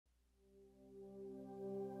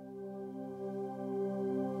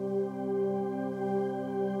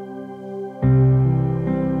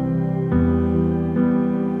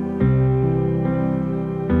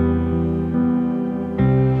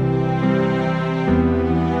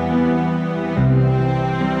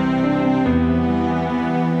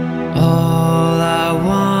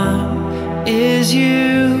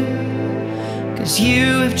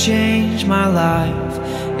you have changed my life,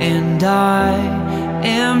 and I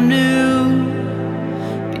am new.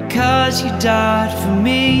 Because you died for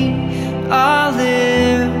me, I'll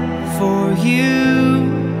live for you.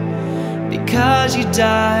 Because you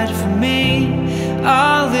died for me,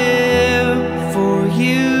 I'll live for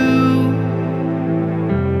you.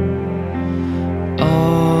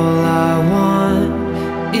 All I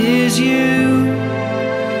want is you,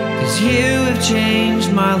 'cause you have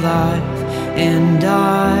changed my life, and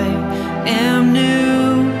I am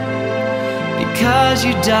new. Because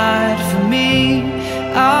you died for me,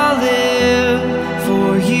 I'll live for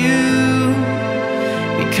you.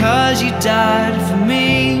 Because you died for me,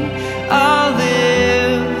 I'll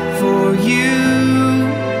live for you.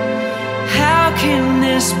 How can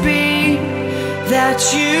this be that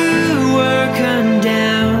you were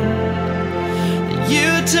condemned? That you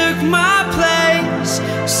took my place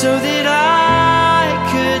so that I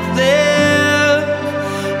could live.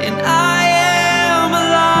 And I am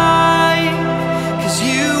alive 'cause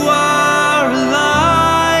you are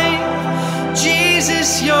alive. Jesus,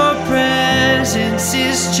 your presence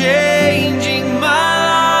is changing my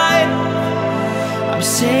life. I'm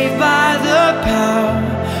saved by the power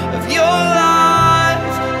of your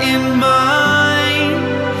life in mine.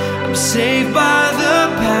 I'm saved by the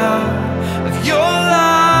power of your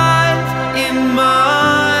life in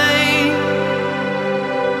mine.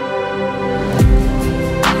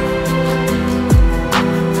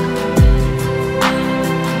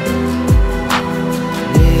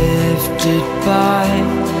 Lifted by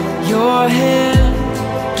your hand,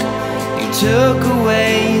 you took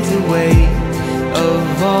away the weight of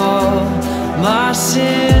all my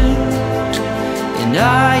sin. And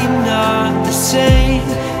I am not the same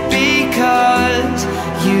because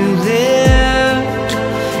you live.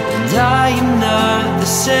 And I am not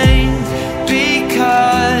the same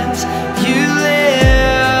because you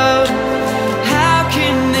live. How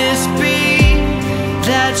can this be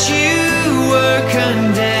that you were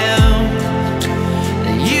condemned?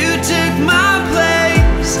 That you took my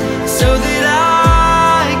place so that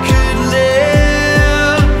I could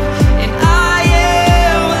live. And I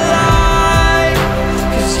am alive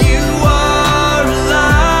 'cause you are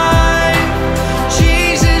alive.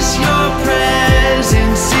 Jesus, your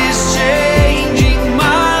presence is changing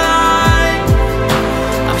my life.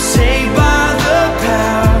 I'm saved by the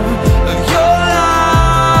power of your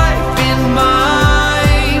life in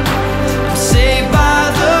mine. I'm saved by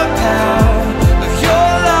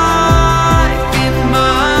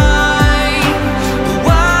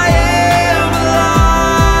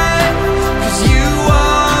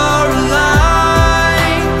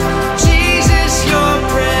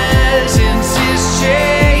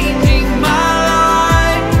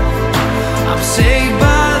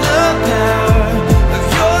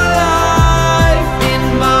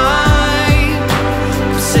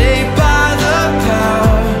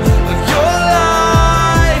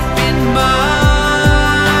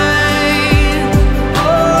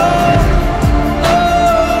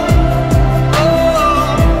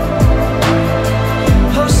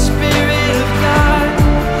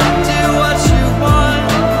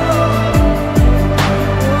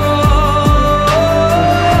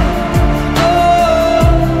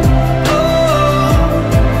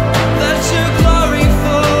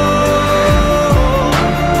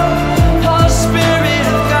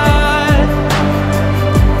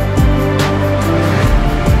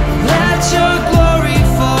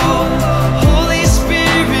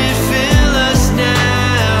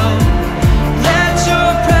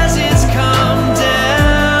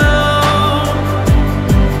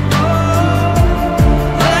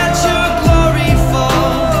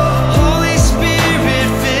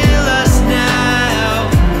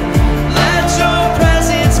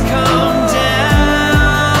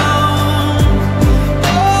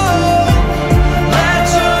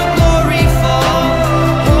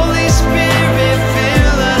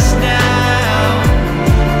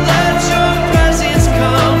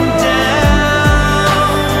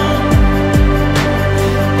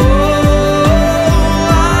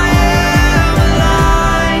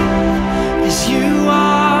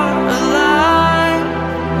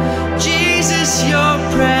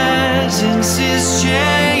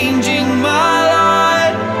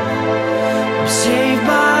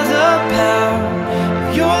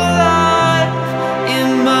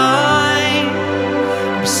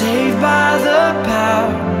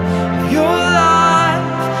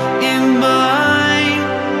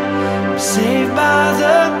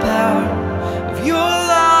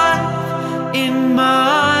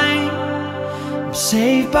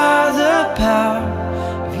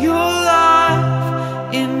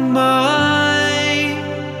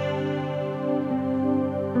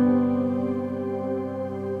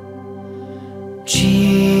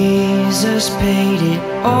Jesus paid it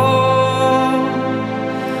all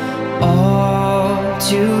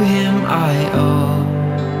to him I owe.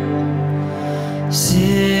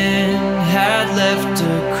 Sin had left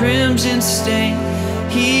a crimson stain,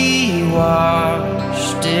 he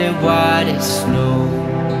washed it white as snow.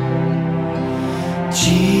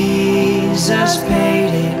 Jesus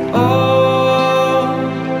paid it all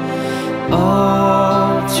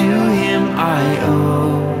to him I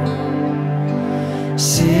owe.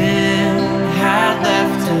 Sin had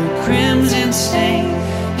left a crimson stain,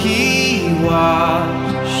 he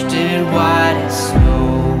washed it white as snow.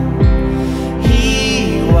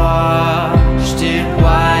 He washed it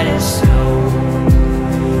white as snow.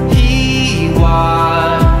 He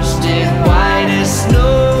washed it white as snow.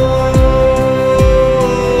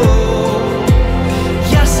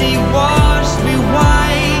 Yes, he washed me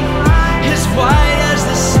white, as white as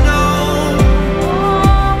the snow.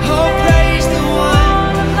 Oh, praise the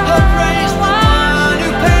one, oh, praise the one who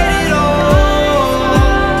paid it all.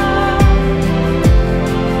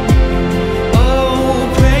 Oh,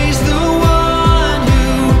 praise the one who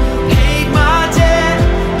paid my debt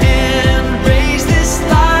and raised this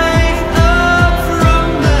life up from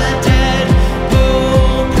the dead.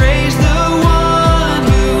 Oh, praise the one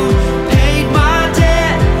who paid my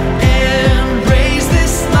debt and raised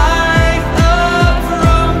this life up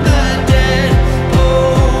from the dead.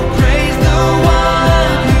 Oh, praise the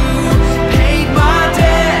one who paid my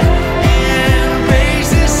debt and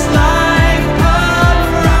raised this life up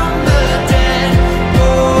from the dead.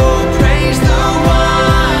 Oh, praise the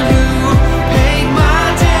one who paid my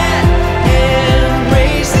debt and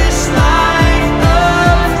raised this life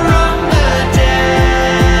up from the dead.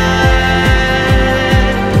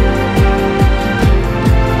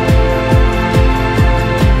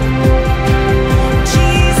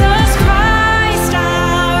 Jesus Christ,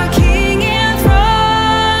 our King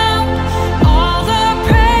enthroned, all the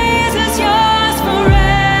praise is yours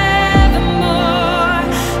forevermore.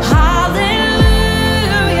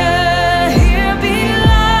 Hallelujah, here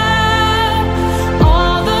below,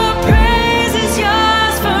 all the praise is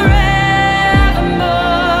yours forevermore.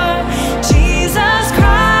 Jesus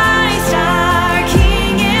Christ, our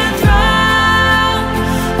King enthroned,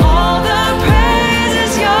 all the praise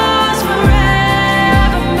is yours forevermore.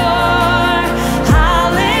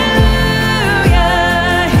 Hallelujah,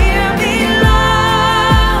 here below,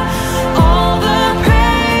 all the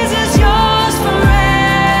praise is yours forevermore.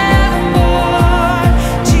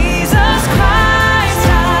 Jesus Christ,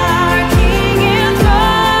 our King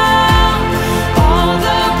enthroned, all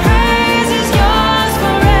the praise is yours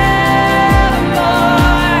forevermore.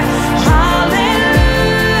 Hallelujah,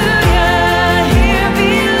 here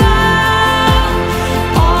below,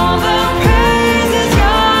 all the praise is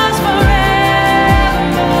yours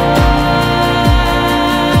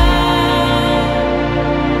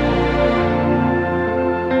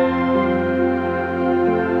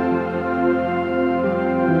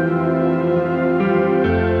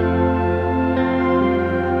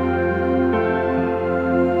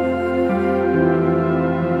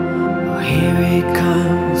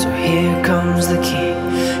Oh, here comes the King.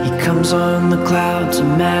 He comes on the clouds of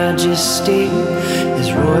majesty.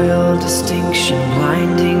 His royal distinction,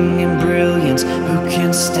 blinding in brilliance. Who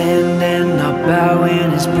can stand and not bow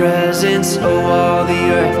in his presence? Oh, all the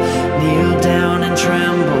earth kneel down and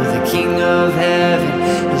tremble. The King of heaven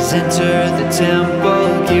has entered the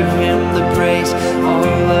temple. Give him the praise,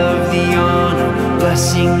 all of the honor,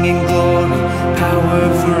 blessing and glory, power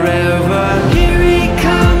forever. Here he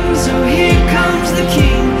comes, oh, here comes the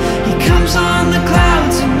King. He comes on the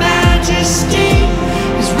clouds of majesty.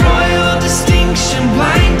 His royal distinction,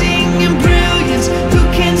 blinding in brilliance. Who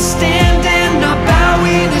can stand and not bow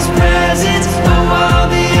in his presence? Oh, all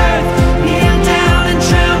the earth kneel down and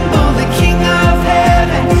tremble. The King of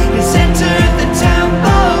heaven has entered the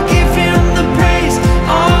temple. Give him the praise,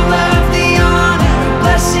 all of the honor,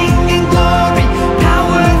 blessing and glory,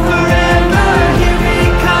 power forever. Here he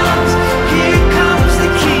comes, here comes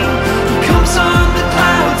the King. He comes on the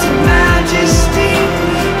clouds of majesty.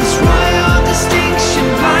 His royal distinction,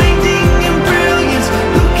 blinding in brilliance.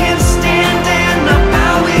 Who can stand and not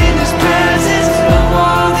bow in his presence? Oh,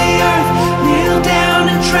 all the earth kneel down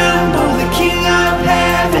and tremble. The King of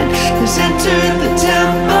heaven has entered the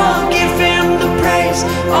temple. Give him the praise,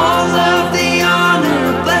 all of the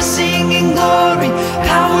honor, blessing and glory,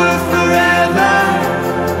 power forever.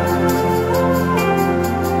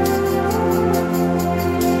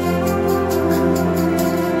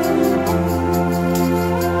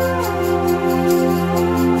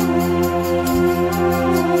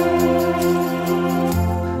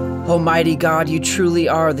 Almighty God, you truly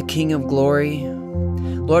are the King of glory.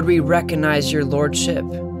 Lord, we recognize your lordship.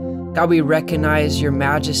 God, we recognize your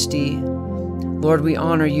majesty. Lord, we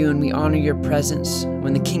honor you and we honor your presence.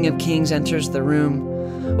 When the King of Kings enters the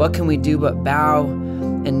room, what can we do but bow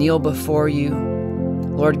and kneel before you?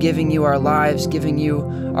 Lord, giving you our lives, giving you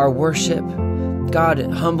our worship. God,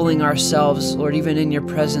 humbling ourselves, Lord, even in your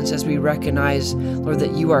presence as we recognize, Lord,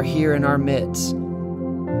 that you are here in our midst.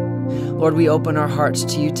 Lord, we open our hearts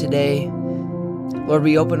to you today. Lord,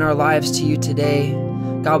 we open our lives to you today.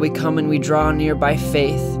 God, we come and we draw near by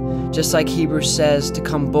faith, just like Hebrews says, to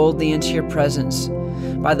come boldly into your presence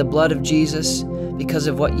by the blood of Jesus, because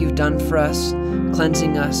of what you've done for us,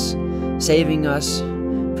 cleansing us, saving us,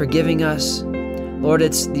 forgiving us. Lord,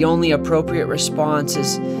 it's the only appropriate response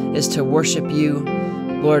is to worship you,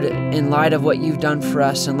 Lord, in light of what you've done for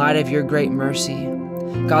us, in light of your great mercy.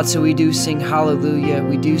 God, so we do sing hallelujah.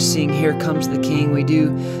 We do sing here comes the King. We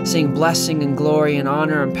do sing blessing and glory and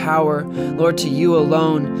honor and power. Lord, to you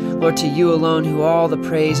alone. Lord, to you alone who all the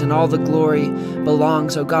praise and all the glory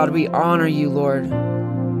belongs. Oh God, we honor you, Lord.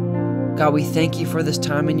 God, we thank you for this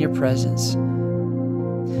time in your presence.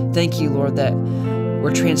 Thank you, Lord, that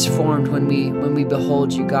we're transformed when we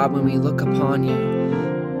behold you, God, when we look upon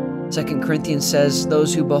you. 2 Corinthians says,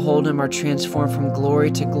 those who behold him are transformed from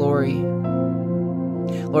glory to glory.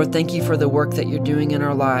 Lord, thank you for the work that you're doing in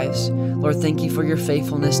our lives. Lord, thank you for your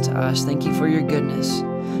faithfulness to us. Thank you for your goodness.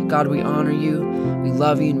 God, we honor you, we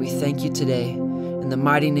love you, and we thank you today. In the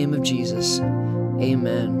mighty name of Jesus,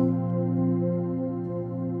 amen.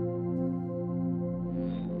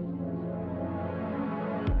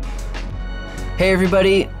 Hey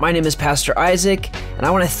everybody, my name is Pastor Isaac, and I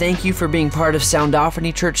want to thank you for being part of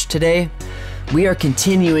Soundophany Church today. We are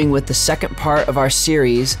continuing with the second part of our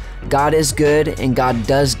series, God is Good and God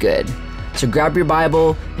Does Good. So grab your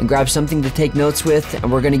Bible and grab something to take notes with, and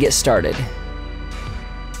we're going to get started.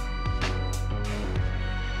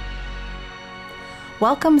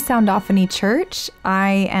 Welcome, Soundophany Church.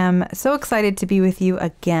 I am so excited to be with you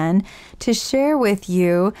again to share with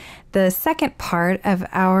you the second part of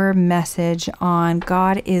our message on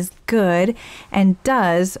God is good and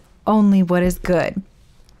does only what is good.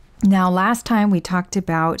 Now, last time we talked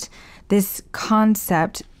about this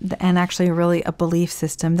concept, and actually really a belief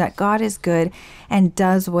system, that God is good and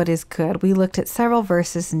does what is good. We looked at several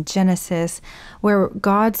verses in Genesis where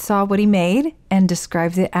God saw what he made and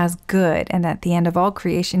describes it as good. And at the end of all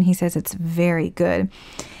creation, he says it's very good.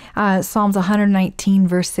 Psalms 119,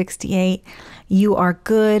 verse 68, you are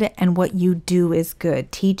good and what you do is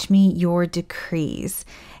good. Teach me your decrees.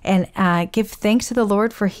 And give thanks to the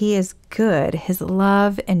Lord, for he is good. His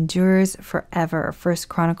love endures forever. 1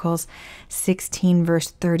 Chronicles 16, verse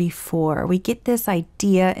 34. We get this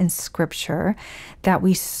idea in Scripture that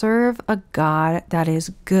we serve a God that is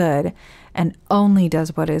good and only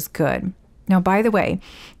does what is good. Now, by the way,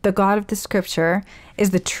 the God of the Scripture is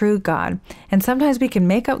the true God. And sometimes we can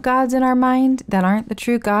make up gods in our mind that aren't the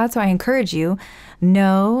true God. So I encourage you,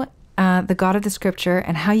 know the God of the Scripture,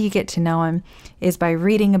 and how you get to know him is by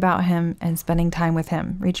reading about him and spending time with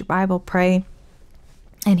him. Read your Bible, pray,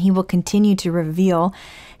 and he will continue to reveal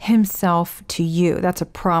himself to you. That's a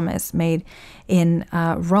promise made in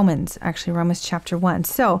Romans chapter 1.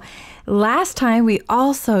 So last time we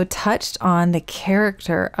also touched on the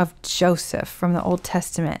character of Joseph from the Old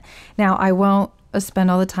Testament. Now, I won't spend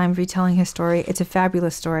all the time retelling his story. It's a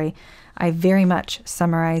fabulous story. I very much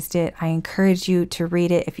summarized it. I encourage you to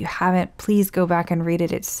read it. If you haven't, please go back and read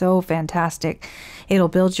it. It's so fantastic. It'll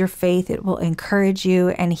build your faith. It will encourage you.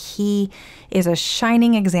 And he is a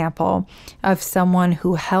shining example of someone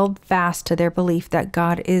who held fast to their belief that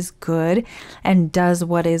God is good and does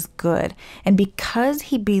what is good. And because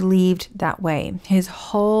he believed that way, his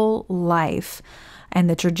whole life and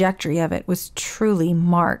the trajectory of it was truly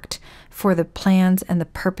marked for the plans and the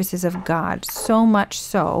purposes of God. So much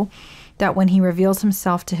so that when he reveals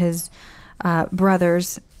himself to his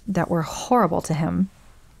brothers that were horrible to him,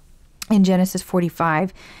 in Genesis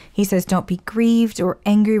 45, he says, don't be grieved or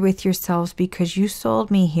angry with yourselves because you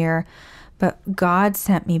sold me here, but God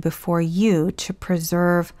sent me before you to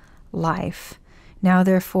preserve life. Now,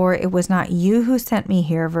 therefore, it was not you who sent me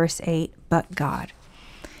here, verse 8, but God.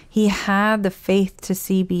 He had the faith to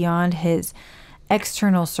see beyond his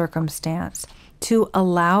external circumstance, to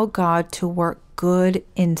allow God to work good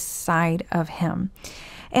inside of him.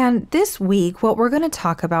 And this week, what we're going to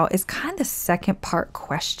talk about is kind of the second part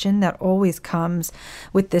question that always comes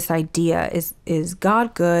with this idea is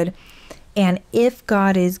God good? And if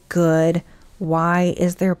God is good, why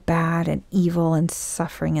is there bad and evil and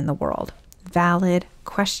suffering in the world? Valid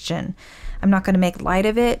question. I'm not going to make light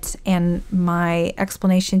of it, and my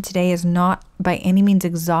explanation today is not by any means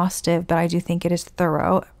exhaustive, but I do think it is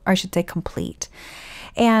thorough, or I should say complete.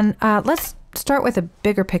 And let's start with a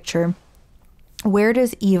bigger picture. Where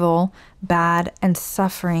does evil, bad, and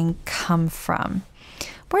suffering come from?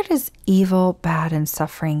 Where does evil, bad, and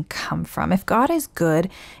suffering come from? If God is good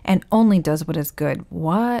and only does what is good,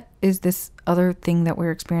 what is this other thing that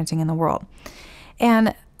we're experiencing in the world?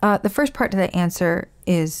 And the first part to that answer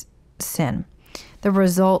is sin, the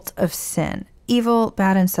result of sin. Evil,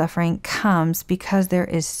 bad, and suffering comes because there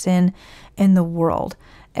is sin in the world.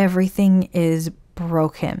 Everything is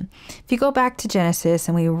broken. If you go back to Genesis,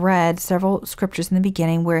 and we read several scriptures in the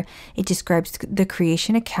beginning where it describes the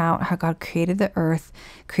creation account, how God created the earth,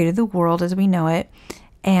 created the world as we know it,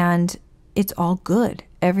 and it's all good.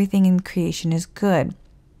 Everything in creation is good.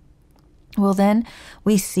 Well, then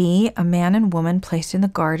we see a man and woman placed in the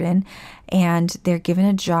garden, and they're given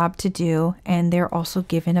a job to do, and they're also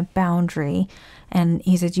given a boundary. And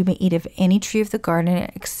he says, you may eat of any tree of the garden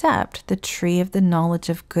except the tree of the knowledge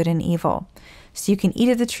of good and evil. So you can eat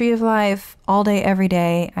of the tree of life all day, every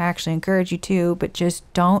day. I actually encourage you to, but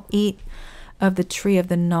just don't eat of the tree of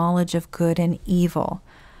the knowledge of good and evil.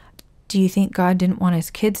 Do you think God didn't want his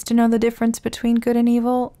kids to know the difference between good and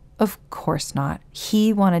evil? Of course not.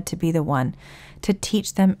 He wanted to be the one to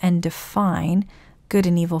teach them and define good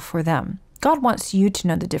and evil for them. God wants you to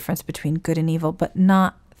know the difference between good and evil, but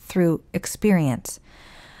not through experience,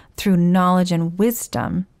 through knowledge and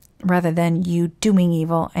wisdom, rather than you doing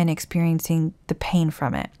evil and experiencing the pain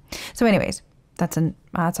from it. So anyways, that's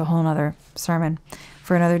a whole nother sermon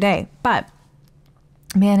for another day. But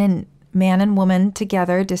man and woman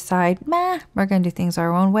together decide, we're going to do things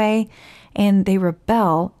our own way. And they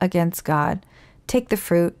rebel against God, take the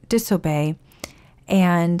fruit, disobey.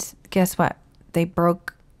 And guess what? They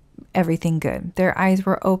broke everything good. Their eyes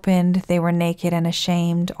were opened. They were naked and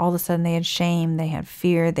ashamed. All of a sudden they had shame. They had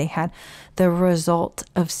fear. They had the result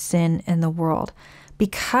of sin in the world.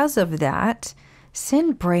 Because of that,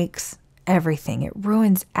 sin breaks everything. It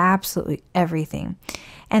ruins absolutely everything.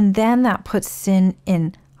 And then that puts sin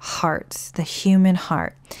in hearts, the human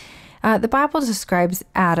heart. The Bible describes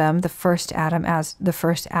Adam, the first Adam, as the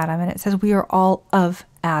first Adam, and it says we are all of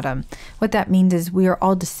Adam. What that means is we are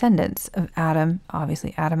all descendants of Adam,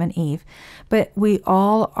 obviously Adam and Eve, but we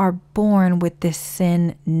all are born with this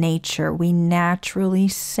sin nature. We naturally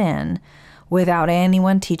sin without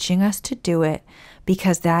anyone teaching us to do it,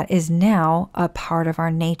 because that is now a part of our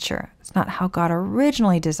nature. It's not how God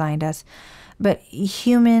originally designed us, but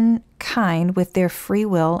humankind with their free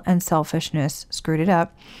will and selfishness screwed it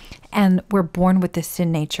up. And we're born with this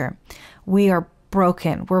sin nature. We are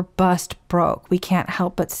broken. We're bust broke. We can't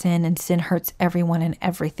help but sin, and sin hurts everyone and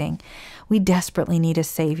everything. We desperately need a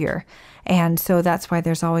Savior. And so that's why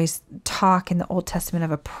there's always talk in the Old Testament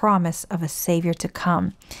of a promise of a Savior to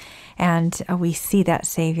come. And we see that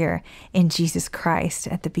Savior in Jesus Christ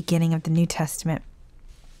at the beginning of the New Testament.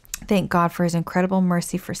 Thank God for his incredible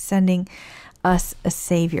mercy for sending us a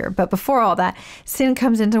Savior. But before all that, sin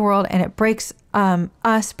comes into the world and it breaks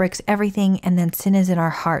us, breaks everything, and then sin is in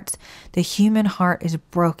our hearts. The human heart is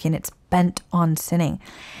broken. It's bent on sinning.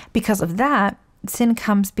 Because of that, sin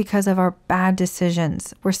comes because of our bad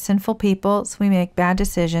decisions. We're sinful people, so we make bad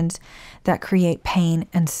decisions that create pain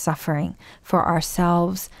and suffering for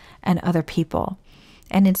ourselves and other people.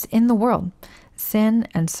 And it's in the world. Sin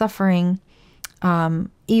and suffering,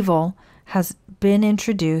 evil has been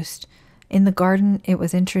introduced. In the garden, it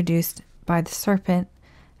was introduced by the serpent,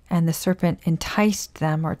 and the serpent enticed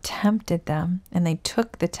them or tempted them, and they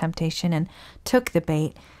took the temptation and took the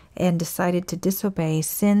bait and decided to disobey.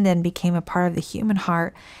 Sin then became a part of the human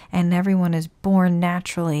heart, and everyone is born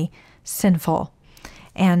naturally sinful.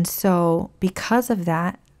 And so because of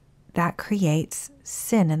that, that creates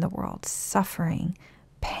sin in the world, suffering,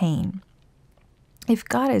 pain. If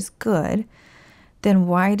God is good, then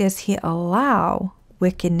why does he allow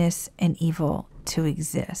wickedness and evil to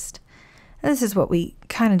exist? And this is what we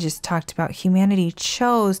kind of just talked about. Humanity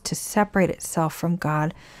chose to separate itself from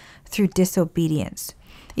God through disobedience.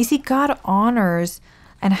 You see, God honors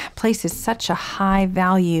and places such a high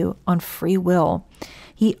value on free will.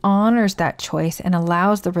 He honors that choice and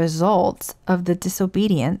allows the results of the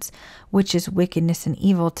disobedience, which is wickedness and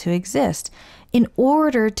evil, to exist in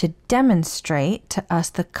order to demonstrate to us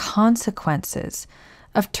the consequences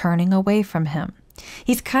of turning away from him.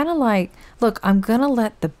 He's kind of like, look, I'm going to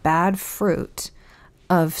let the bad fruit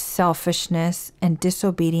of selfishness and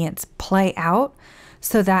disobedience play out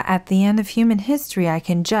so that at the end of human history, I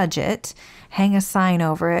can judge it, hang a sign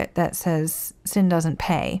over it that says sin doesn't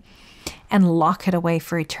pay, and lock it away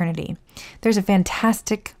for eternity. There's a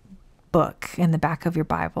fantastic book in the back of your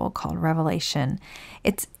Bible called Revelation.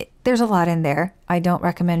 There's a lot in there. I don't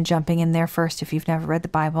recommend jumping in there first if you've never read the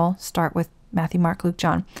Bible. Start with Matthew, Mark, Luke,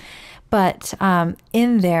 John. But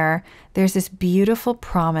in there's this beautiful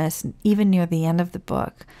promise, even near the end of the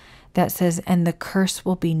book, that says, and the curse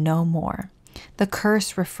will be no more. The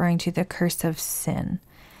curse referring to the curse of sin.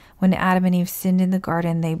 When Adam and Eve sinned in the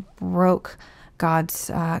garden, they broke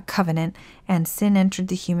God's covenant, and sin entered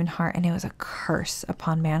the human heart, and it was a curse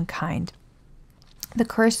upon mankind. The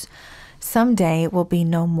curse someday will be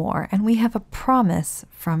no more, and we have a promise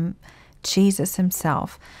from Jesus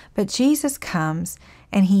himself. But Jesus comes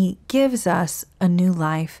and he gives us a new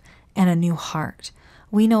life and a new heart.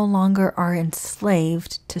 We no longer are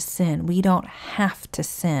enslaved to sin. We don't have to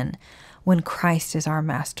sin when Christ is our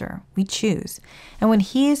master. We choose. And when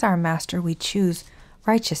he is our master, we choose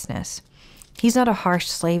righteousness. He's not a harsh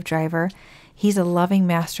slave driver. He's a loving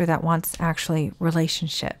master that wants actually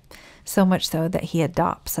relationship, so much so that he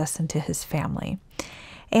adopts us into his family.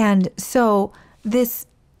 And so this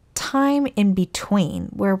time in between,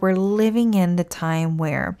 where we're living in the time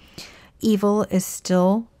where evil is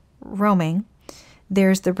still roaming,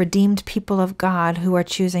 there's the redeemed people of God who are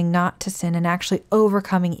choosing not to sin and actually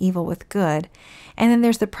overcoming evil with good. And then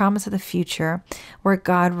there's the promise of the future where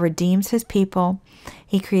God redeems his people.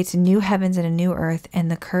 He creates a new heavens and a new earth, and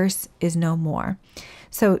the curse is no more.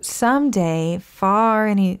 So someday, far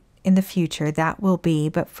in the future, that will be.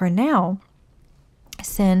 But for now,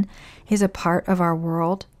 sin is a part of our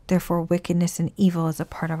world. Therefore, wickedness and evil is a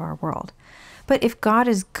part of our world. But if God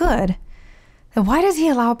is good, then why does he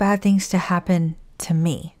allow bad things to happen to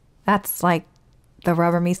me? That's like the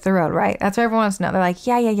rubber meets the road, right? That's what everyone wants to know. They're like,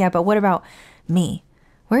 yeah, but what about me?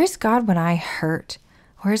 Where's God when I hurt?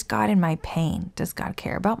 Where's God in my pain? Does God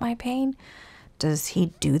care about my pain? Does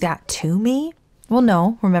he do that to me? Well,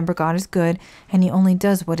 no. Remember, God is good, and he only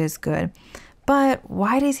does what is good. But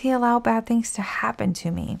why does he allow bad things to happen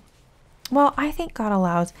to me? Well, I think God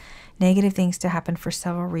allows negative things to happen for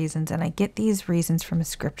several reasons, and I get these reasons from a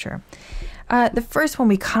scripture. The first one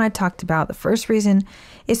we kind of talked about. The first reason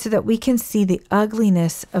is so that we can see the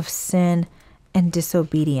ugliness of sin and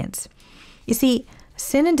disobedience. You see,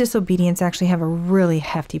 sin and disobedience actually have a really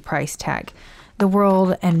hefty price tag. The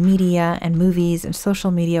world and media and movies and social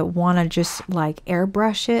media want to just like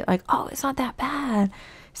airbrush it, like, oh, it's not that bad.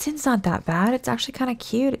 Sin's not that bad. It's actually kind of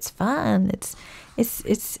cute. It's fun. It's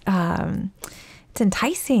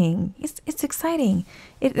enticing. It's exciting.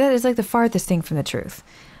 That is like the farthest thing from the truth.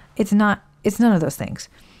 It's not. It's none of those things.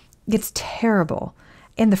 It's terrible,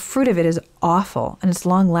 and the fruit of it is awful, and it's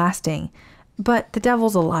long lasting. But the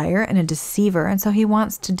devil's a liar and a deceiver, and so he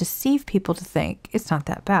wants to deceive people to think it's not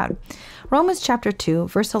that bad. Romans chapter 2,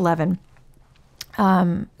 verse 11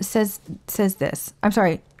 says this. I'm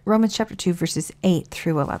sorry. Romans chapter 2, verses 8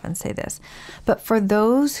 through 11 say this. But for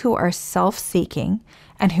those who are self-seeking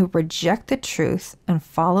and who reject the truth and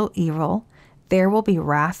follow evil, there will be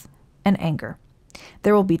wrath and anger.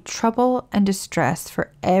 There will be trouble and distress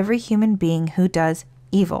for every human being who does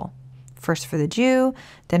evil. First for the Jew,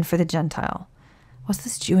 then for the Gentile. What's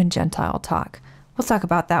this Jew and Gentile talk? We'll talk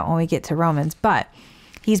about that when we get to Romans. But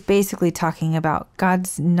he's basically talking about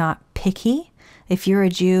God's not picky. If you're a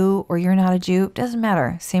Jew or you're not a Jew, it doesn't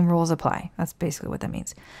matter. Same rules apply. That's basically what that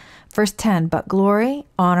means. Verse 10, but glory,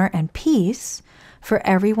 honor, and peace for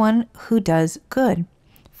everyone who does good.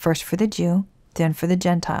 First for the Jew, then for the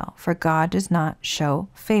Gentile. For God does not show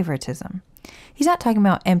favoritism. He's not talking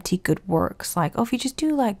about empty good works, like, oh, if you just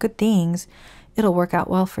do like good things, it'll work out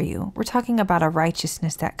well for you. We're talking about a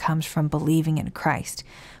righteousness that comes from believing in Christ.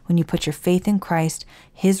 When you put your faith in Christ,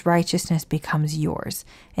 his righteousness becomes yours.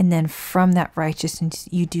 And then from that righteousness,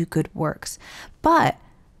 you do good works. But,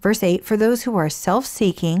 verse 8, for those who are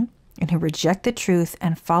self-seeking and who reject the truth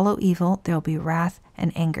and follow evil, there will be wrath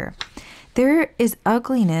and anger. There is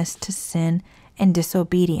ugliness to sin and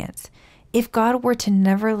disobedience. If God were to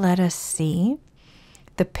never let us see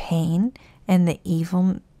the pain and the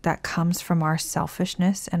evil that comes from our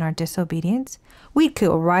selfishness and our disobedience, we'd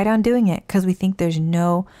go right on doing it because we think there's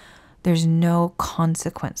no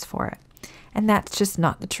consequence for it. And that's just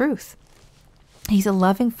not the truth. He's a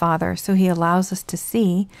loving Father, so he allows us to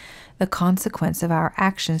see the consequence of our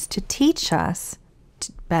actions to teach us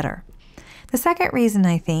better. The second reason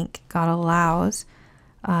I think God allows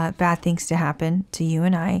bad things to happen to you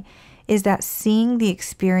and I is that seeing the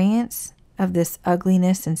experience of this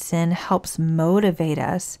ugliness and sin helps motivate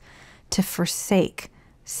us to forsake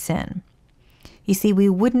sin. You see, we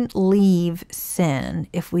wouldn't leave sin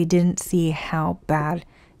if we didn't see how bad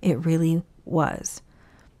it really was.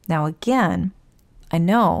 Now, again, I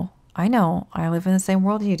know, I live in the same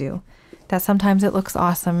world you do. that sometimes it looks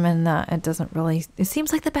awesome and it doesn't really, it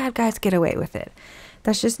seems like the bad guys get away with it.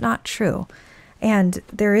 That's just not true. And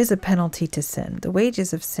there is a penalty to sin. The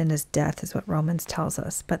wages of sin is death, is what Romans tells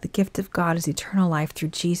us. But the gift of God is eternal life through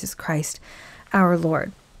Jesus Christ, our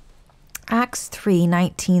Lord. Acts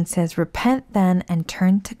 3:19 says, "Repent then and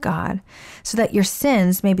turn to God, so that your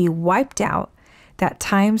sins may be wiped out, that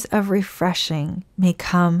times of refreshing may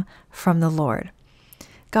come from the Lord."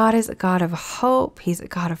 God is a God of hope. He's a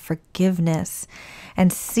God of forgiveness.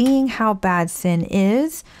 And seeing how bad sin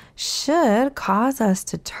is should cause us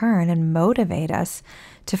to turn and motivate us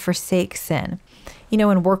to forsake sin. You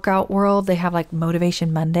know, in workout world, they have like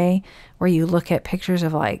Motivation Monday, where you look at pictures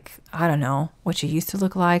of like, I don't know, what you used to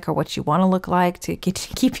look like or what you want to look like to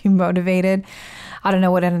keep you motivated. I don't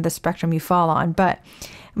know what end of the spectrum you fall on, but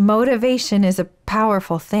motivation is a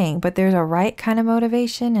powerful thing, but there's a right kind of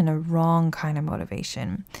motivation and a wrong kind of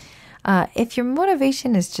motivation. If your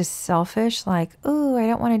motivation is just selfish, like, oh, I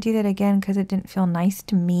don't want to do that again because it didn't feel nice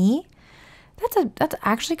to me, that's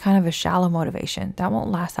actually kind of a shallow motivation. That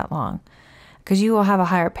won't last that long because you will have a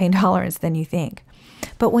higher pain tolerance than you think.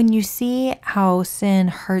 But when you see how sin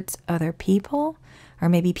hurts other people, or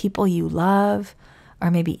maybe people you love,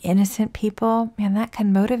 or maybe innocent people, man, that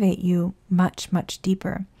can motivate you much, much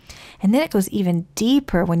deeper. And then it goes even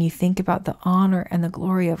deeper when you think about the honor and the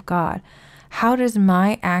glory of God. How does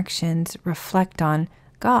my actions reflect on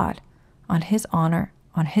God, on His honor,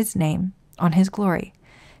 on His name, on His glory?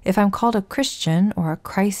 If I'm called a Christian or a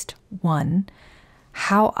Christ one,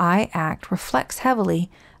 how I act reflects heavily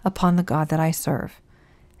upon the God that I serve.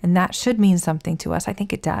 And that should mean something to us. I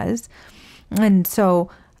think it does. And so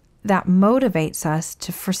that motivates us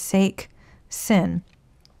to forsake sin.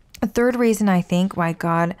 A third reason I think why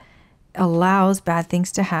God allows bad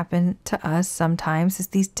things to happen to us sometimes is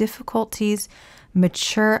these difficulties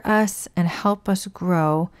mature us and help us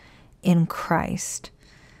grow in Christ.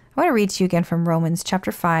 I want to read to you again from Romans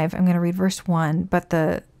chapter 5. I'm going to read verse 1, but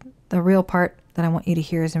the real part that I want you to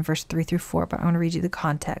hear is in verse 3 through 4, but I want to read you the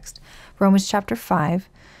context. Romans chapter 5,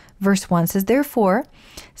 verse 1 says, "Therefore,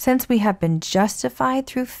 since we have been justified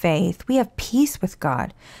through faith, we have peace with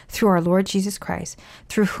God through our Lord Jesus Christ,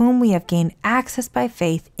 through whom we have gained access by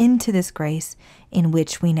faith into this grace in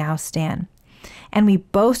which we now stand. And we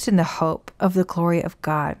boast in the hope of the glory of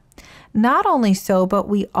God. Not only so, but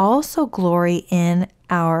we also glory in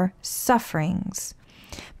our sufferings,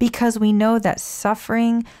 because we know that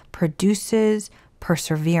suffering produces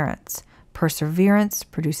perseverance. Perseverance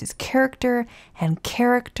produces character, and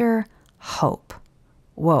character, hope."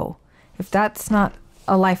 Whoa. If that's not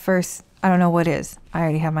a life verse, I don't know what is. I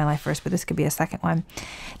already have my life verse, but this could be a second one.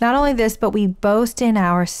 "Not only this, but we boast in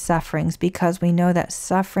our sufferings, because we know that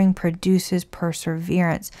suffering produces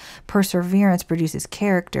perseverance. Perseverance produces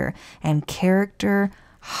character, and character,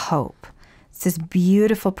 hope." It's this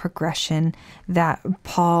beautiful progression that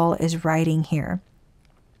Paul is writing here,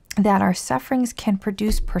 that our sufferings can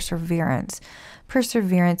produce perseverance.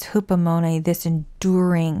 Perseverance, hupomone, this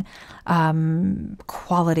enduring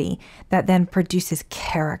quality that then produces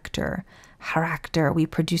character. Character, we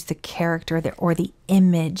produce the character or the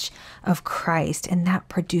image of Christ, and that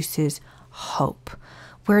produces hope.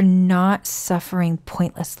 We're not suffering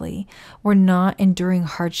pointlessly. We're not enduring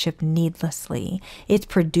hardship needlessly. It's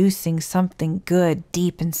producing something good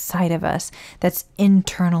deep inside of us that's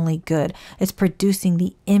internally good. It's producing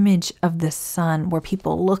the image of the Son, where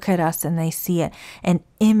people look at us and they see it, an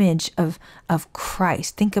image of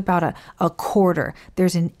Christ. Think about a quarter.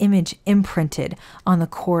 There's an image imprinted on the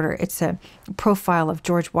quarter. It's a profile of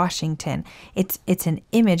George Washington. It's an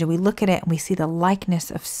image, and we look at it and we see the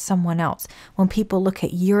likeness of someone else. When people look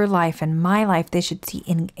at your life and my life, they should see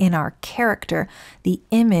in our character the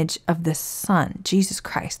image of the Son, Jesus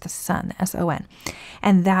Christ, the Son, the S-O-N.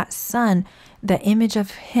 And that Son, the image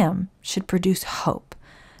of Him, should produce hope.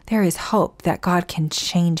 There is hope that God can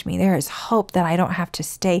change me. There is hope that I don't have to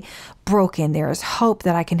stay broken. There is hope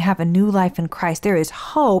that I can have a new life in Christ. There is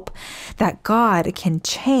hope that God can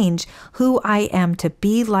change who I am to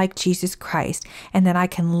be like Jesus Christ, and that I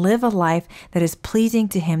can live a life that is pleasing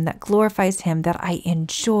to Him, that glorifies Him, that I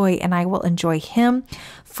enjoy, and I will enjoy Him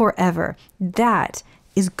forever. That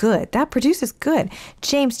is good. That produces good.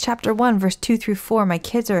 James chapter 1, verse 2 through 4. My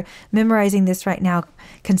kids are memorizing this right now.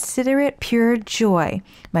 "Consider it pure joy,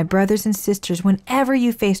 my brothers and sisters, whenever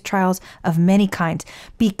you face trials of many kinds,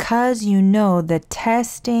 because you know the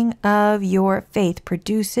testing of your faith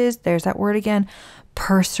produces," there's that word again,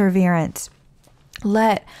 "perseverance.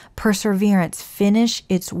 Let perseverance finish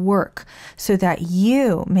its work, so that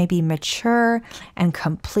you may be mature and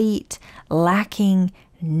complete, lacking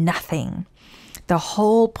nothing." The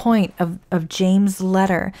whole point of James'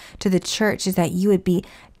 letter to the church is that you would be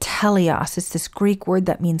teleos. It's this Greek word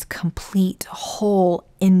that means complete, whole,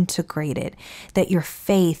 integrated, that your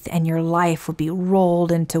faith and your life would be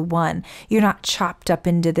rolled into one. You're not chopped up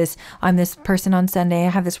into this, I'm this person on Sunday, I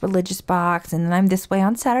have this religious box, and then I'm this way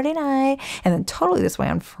on Saturday night, and then totally this way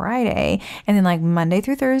on Friday, and then like Monday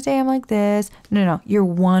through Thursday, I'm like this. No. You're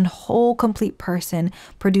one whole, complete person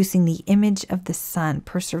producing the image of the Son.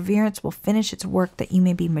 Perseverance will finish its work that you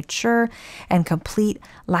may be mature and complete,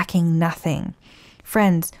 lacking nothing.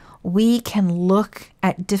 Friends, we can look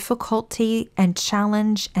at difficulty and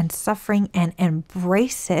challenge and suffering and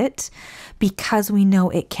embrace it because we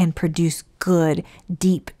know it can produce good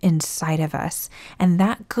deep inside of us. And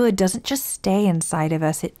that good doesn't just stay inside of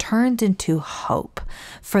us. It turns into hope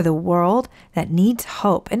for the world that needs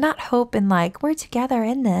hope. And not hope in like, we're together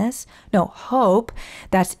in this. No, hope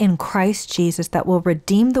that's in Christ Jesus that will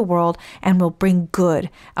redeem the world and will bring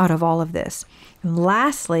good out of all of this. And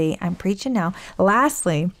lastly, I'm preaching now.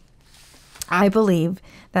 Lastly, I believe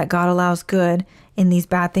that God allows good in these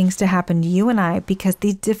bad things to happen to you and I because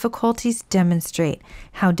these difficulties demonstrate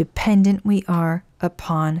how dependent we are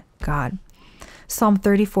upon God. Psalm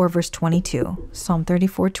 34, verse 22. Psalm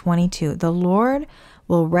 34, 22. The Lord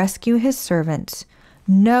will rescue his servants.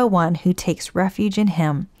 No one who takes refuge in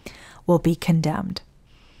him will be condemned.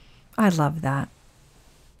 I love that.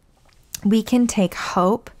 We can take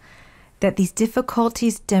hope that these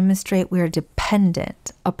difficulties demonstrate we are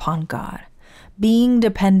dependent upon God. Being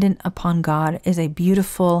dependent upon God is a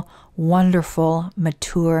beautiful, wonderful,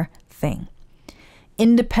 mature thing.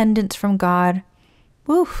 Independence from God,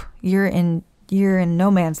 woof, you're in no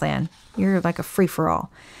man's land. You're like a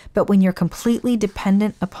free-for-all. But when you're completely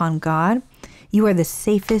dependent upon God, you are the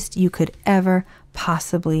safest you could ever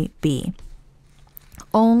possibly be.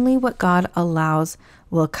 Only what God allows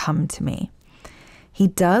will come to me. He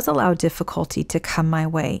does allow difficulty to come my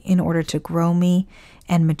way in order to grow me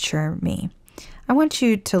and mature me. I want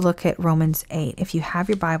you to look at Romans 8. If you have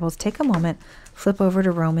your Bibles, take a moment, flip over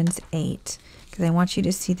to Romans 8, because I want you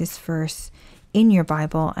to see this verse in your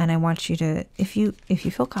Bible, and I want you to, if you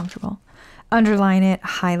feel comfortable, underline it,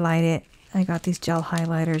 highlight it. I got these gel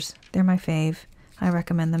highlighters. They're my fave. I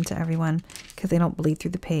recommend them to everyone because they don't bleed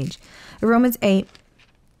through the page. Romans 8,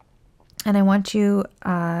 and I want you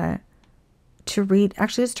to read,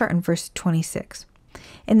 actually let's start in verse 26.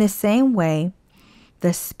 In the same way,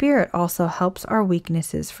 the Spirit also helps our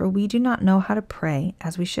weaknesses, for we do not know how to pray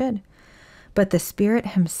as we should. But the Spirit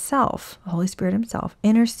himself, the Holy Spirit himself,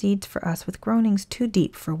 intercedes for us with groanings too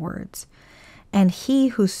deep for words. And he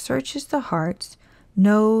who searches the hearts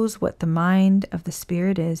knows what the mind of the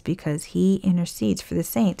Spirit is, because he intercedes for the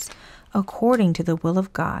saints according to the will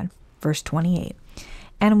of God. Verse 28.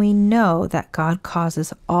 And we know that God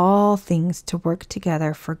causes all things to work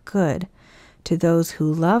together for good to those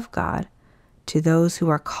who love God, to those who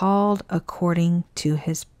are called according to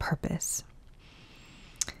his purpose.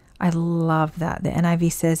 I love that. The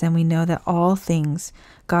NIV says, and we know that all things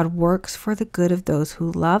God works for the good of those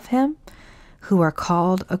who love him, who are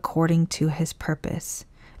called according to his purpose.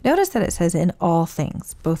 Notice that it says in all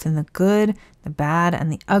things, both in the good, the bad,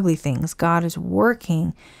 and the ugly things, God is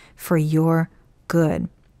working for your good.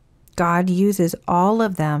 God uses all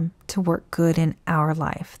of them to work good in our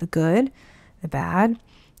life. The good, the bad,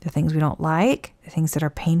 the things we don't like, the things that are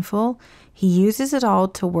painful. He uses it all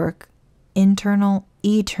to work internal,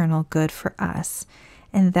 eternal good for us.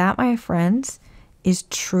 And that, my friends, is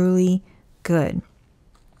truly good.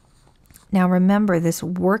 Now remember, this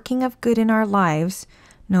working of good in our lives,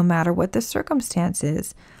 no matter what the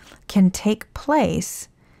circumstances, can take place,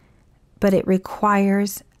 but it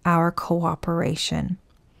requires our cooperation.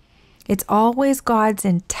 It's always God's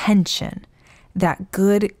intention that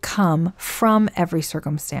good come from every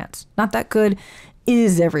circumstance. Not that good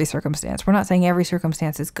is every circumstance. We're not saying every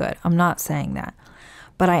circumstance is good. I'm not saying that.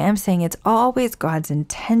 But I am saying it's always God's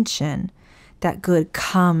intention that good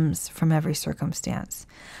comes from every circumstance.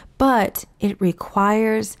 But it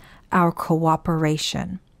requires our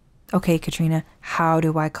cooperation. Okay, Katrina, how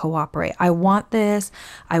do I cooperate? I want this.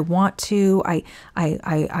 I want to.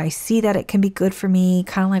 I see that it can be good for me,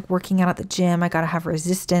 kind of like working out at the gym. I got to have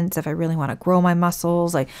resistance if I really want to grow my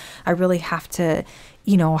muscles. I really have to,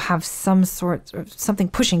 have some sort of something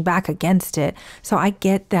pushing back against it. So I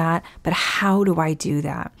get that, but how do I do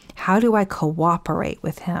that? How do I cooperate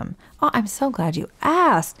with him? Oh, I'm so glad you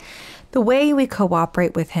asked. The way we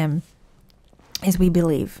cooperate with him is we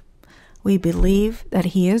believe. We believe that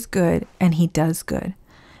he is good and he does good.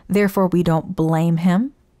 Therefore, we don't blame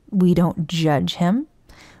him. We don't judge him.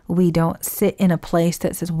 We don't sit in a place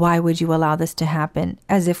that says, why would you allow this to happen?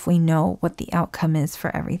 As if we know what the outcome is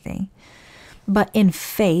for everything. But in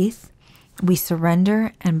faith, we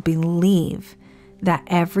surrender and believe that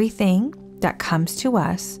everything that comes to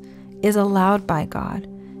us is allowed by God,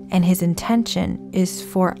 and his intention is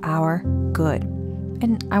for our good.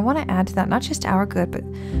 And I want to add to that, not just our good, but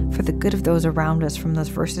for the good of those around us, from those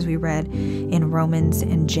verses we read in Romans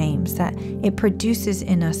and James, that it produces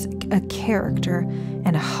in us a character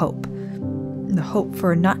and a hope. The hope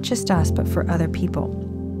for not just us, but for other people.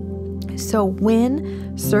 So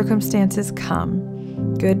when circumstances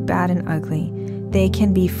come, good, bad, and ugly, they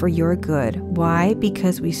can be for your good. Why?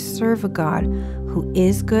 Because we serve a God who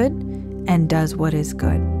is good and does what is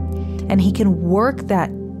good. And he can work that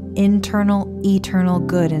internal, eternal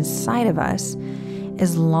good inside of us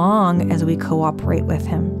as long as we cooperate with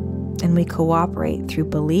him. And we cooperate through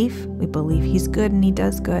belief. We believe he's good and he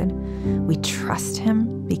does good. We trust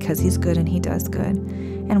him because he's good and he does good.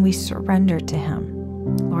 And we surrender to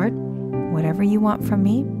him. Lord, whatever you want from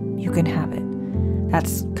me, you can have it.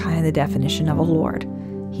 That's kind of the definition of a Lord.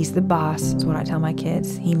 He's the boss, is what I tell my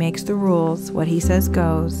kids. He makes the rules. What he says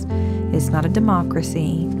goes. It's not a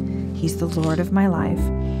democracy. He's the Lord of my life.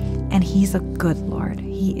 And he's a good Lord.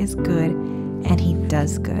 He is good and he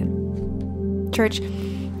does good. Church,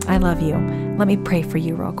 I love you. Let me pray for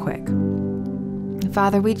you real quick.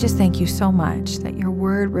 Father, we just thank you so much that your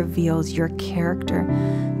word reveals your character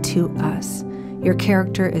to us. Your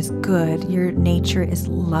character is good. Your nature is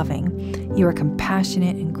loving. You are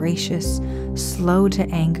compassionate and gracious, slow to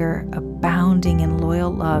anger, abounding in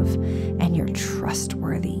loyal love, and you're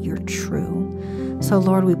trustworthy. You're true. So,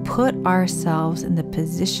 Lord, we put ourselves in the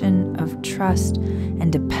position of trust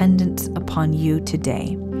and dependence upon you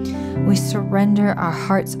today. We surrender our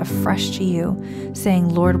hearts afresh to you, saying,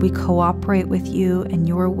 Lord, we cooperate with you and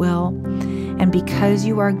your will. And because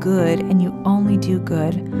you are good and you only do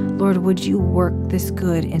good, Lord, would you work this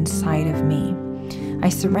good inside of me? I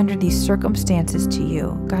surrender these circumstances to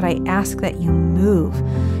you. God, I ask that you move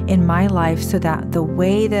in my life so that the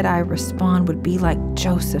way that I respond would be like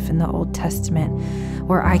Joseph in the Old Testament,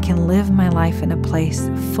 where I can live my life in a place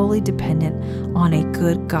fully dependent on a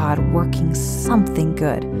good God working something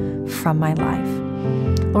good from my life.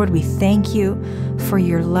 Lord, we thank you for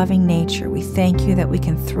your loving nature. We thank you that we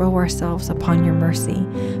can throw ourselves upon your mercy.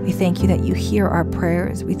 We thank you that you hear our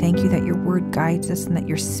prayers. We thank you that your word guides us and that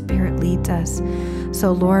your spirit leads us.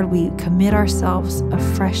 So, Lord, we commit ourselves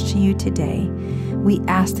afresh to you today. We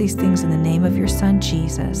ask these things in the name of your Son,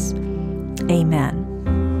 Jesus. Amen.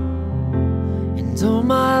 And all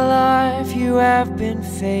my life you have been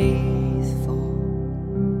faithful.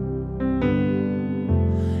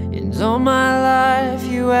 And all my life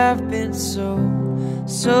you have been so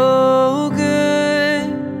good.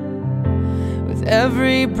 With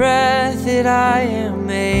every breath that I am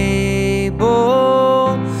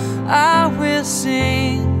able, I will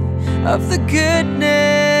sing of the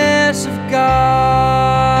goodness of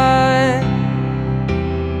God.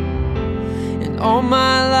 And all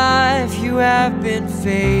my life you have been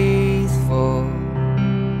faithful.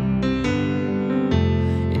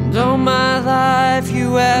 And all my life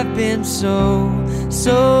you have been so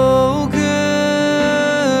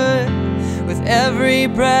good. With every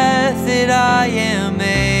breath that I am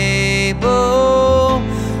able,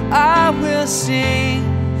 I will sing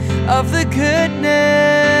of the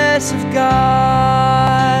goodness of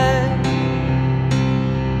God.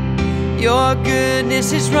 Your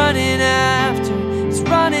goodness is running after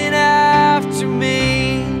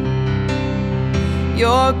me.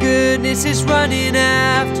 Your goodness is running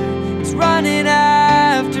after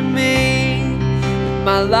me. With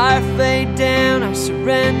my life laid down, I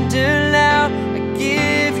surrender now. I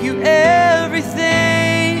give you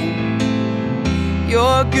everything.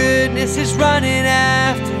 Your goodness is running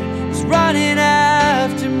after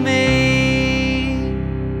me.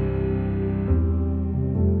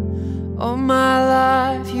 All my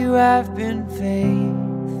life you have been faithful.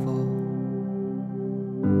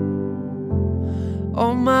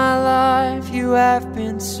 All my life you have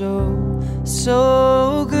been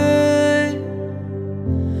so good.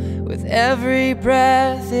 With every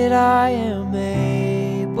breath that I am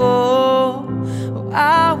able, oh,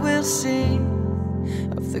 I will sing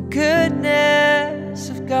of the goodness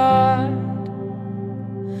of God.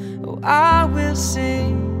 Oh, I will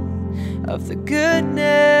sing of the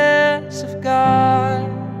goodness of God.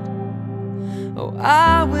 Oh,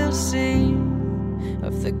 I will sing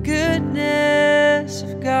of the goodness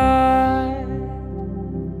of God.